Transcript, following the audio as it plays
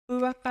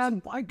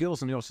And why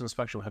girls on the autism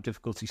spectrum have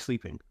difficulty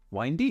sleeping?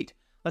 Why indeed?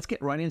 Let's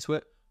get right into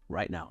it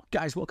right now.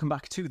 Guys, welcome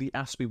back to the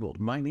Ask Me World.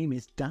 My name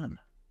is Dan,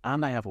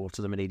 and I have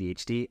autism and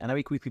ADHD, and I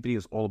make weekly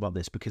videos all about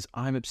this because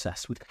I'm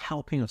obsessed with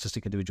helping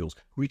autistic individuals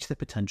reach their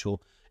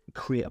potential,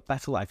 create a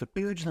better life,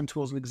 and urge them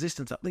towards an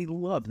existence that they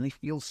love and they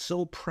feel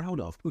so proud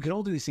of. We can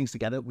all do these things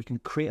together. We can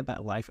create a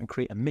better life and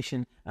create a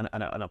mission and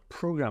a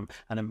program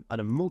and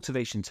a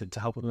motivation to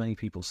help as many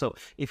people. So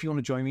if you want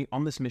to join me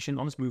on this mission,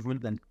 on this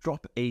movement, then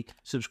drop a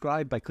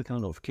subscribe by clicking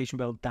on the notification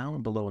bell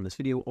down below in this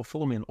video, or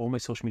follow me on all my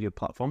social media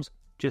platforms,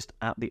 just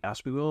at the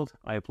Ask Me World.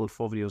 I upload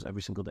 4 videos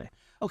every single day.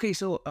 Okay,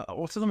 so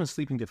autism and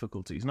sleeping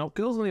difficulties. Now,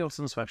 girls on the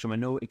autism spectrum are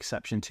no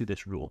exception to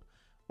this rule.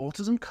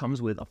 Autism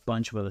comes with a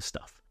bunch of other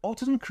stuff.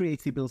 Autism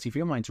creates the ability for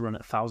your mind to run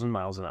at 1,000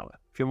 miles an hour.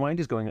 If your mind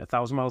is going at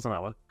 1,000 miles an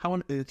hour, how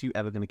on earth are you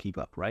ever going to keep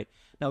up, right?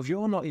 Now, if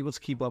you're not able to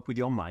keep up with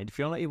your mind, if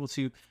you're not able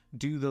to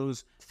do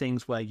those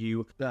things where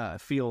you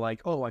feel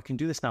like, oh, I can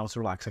do this now to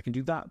relax, I can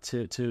do that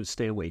to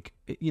stay awake,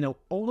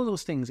 all of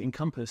those things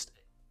encompassed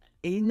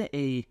in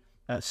a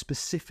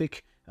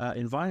specific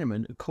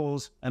environment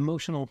cause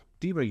emotional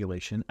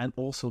deregulation and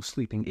also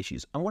sleeping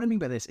issues. And what I mean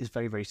by this is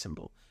very, very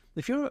simple.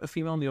 If you're a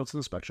female on the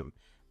autism spectrum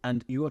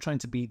and you are trying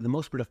to be the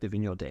most productive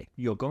in your day,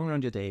 you're going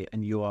around your day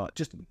and you are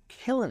just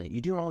killing it.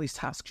 You're doing all these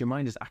tasks, your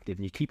mind is active,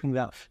 and you're keeping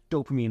that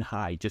dopamine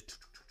high, just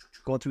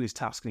going through these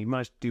tasks, and you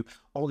manage to do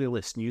all your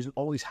lists and using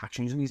all these hacks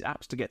and using these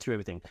apps to get through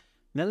everything.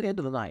 And then at the end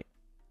of the night,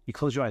 you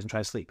close your eyes and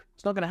try to sleep.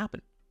 It's not going to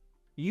happen.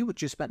 You would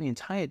just spend the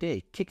entire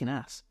day kicking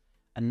ass.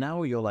 And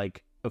now you're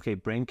like, okay,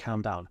 brain,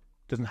 calm down.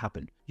 Doesn't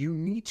happen. You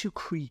need to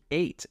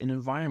create an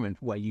environment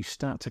where you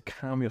start to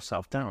calm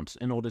yourself down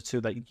in order so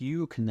that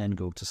you can then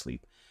go to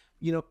sleep.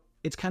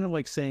 It's kind of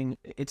like saying,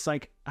 it's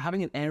like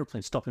having an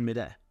airplane stop in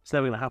midair. It's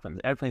never going to happen.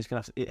 The airplane's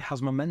going to it has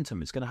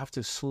momentum. It's going to have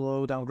to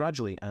slow down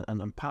gradually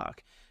and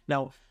park.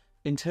 Now,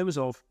 in terms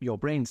of your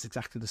brain, it's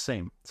exactly the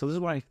same. So this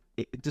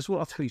is what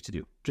I'll tell you to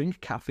do.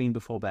 Drink caffeine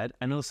before bed.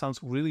 I know it sounds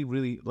really,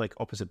 really like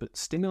opposite, but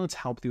stimulants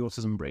help the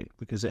autism brain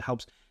because it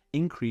helps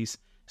increase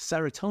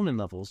serotonin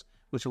levels,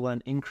 which will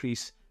then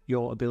increase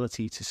your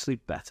ability to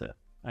sleep better.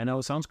 I know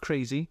it sounds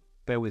crazy.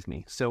 Bear with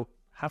me. So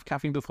have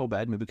caffeine before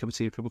bed, maybe a cup of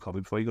tea, a cup of coffee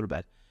before you go to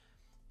bed.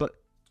 But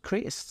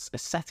create a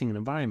setting, an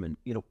environment,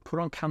 put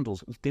on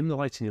candles, dim the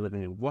lights in your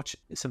living room, watch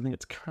something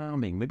that's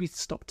calming, maybe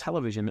stop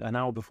television an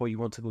hour before you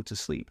want to go to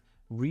sleep,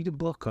 read a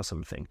book or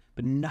something,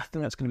 but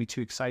nothing that's going to be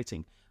too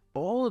exciting.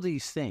 All of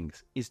these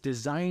things is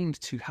designed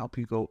to help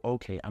you go,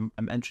 okay, I'm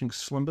entering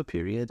slumber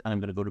period and I'm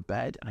going to go to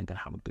bed and I'm going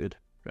to have a good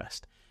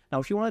rest. Now,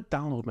 if you want to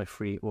download my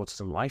free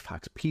Autism Life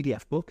Hacks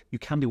PDF book, you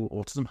can do it at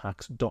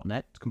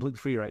autismhacks.net. It's completely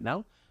free right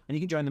now, and you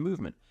can join the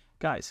movement.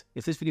 Guys,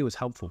 if this video was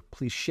helpful,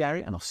 please share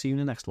it, and I'll see you in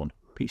the next one.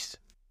 Peace.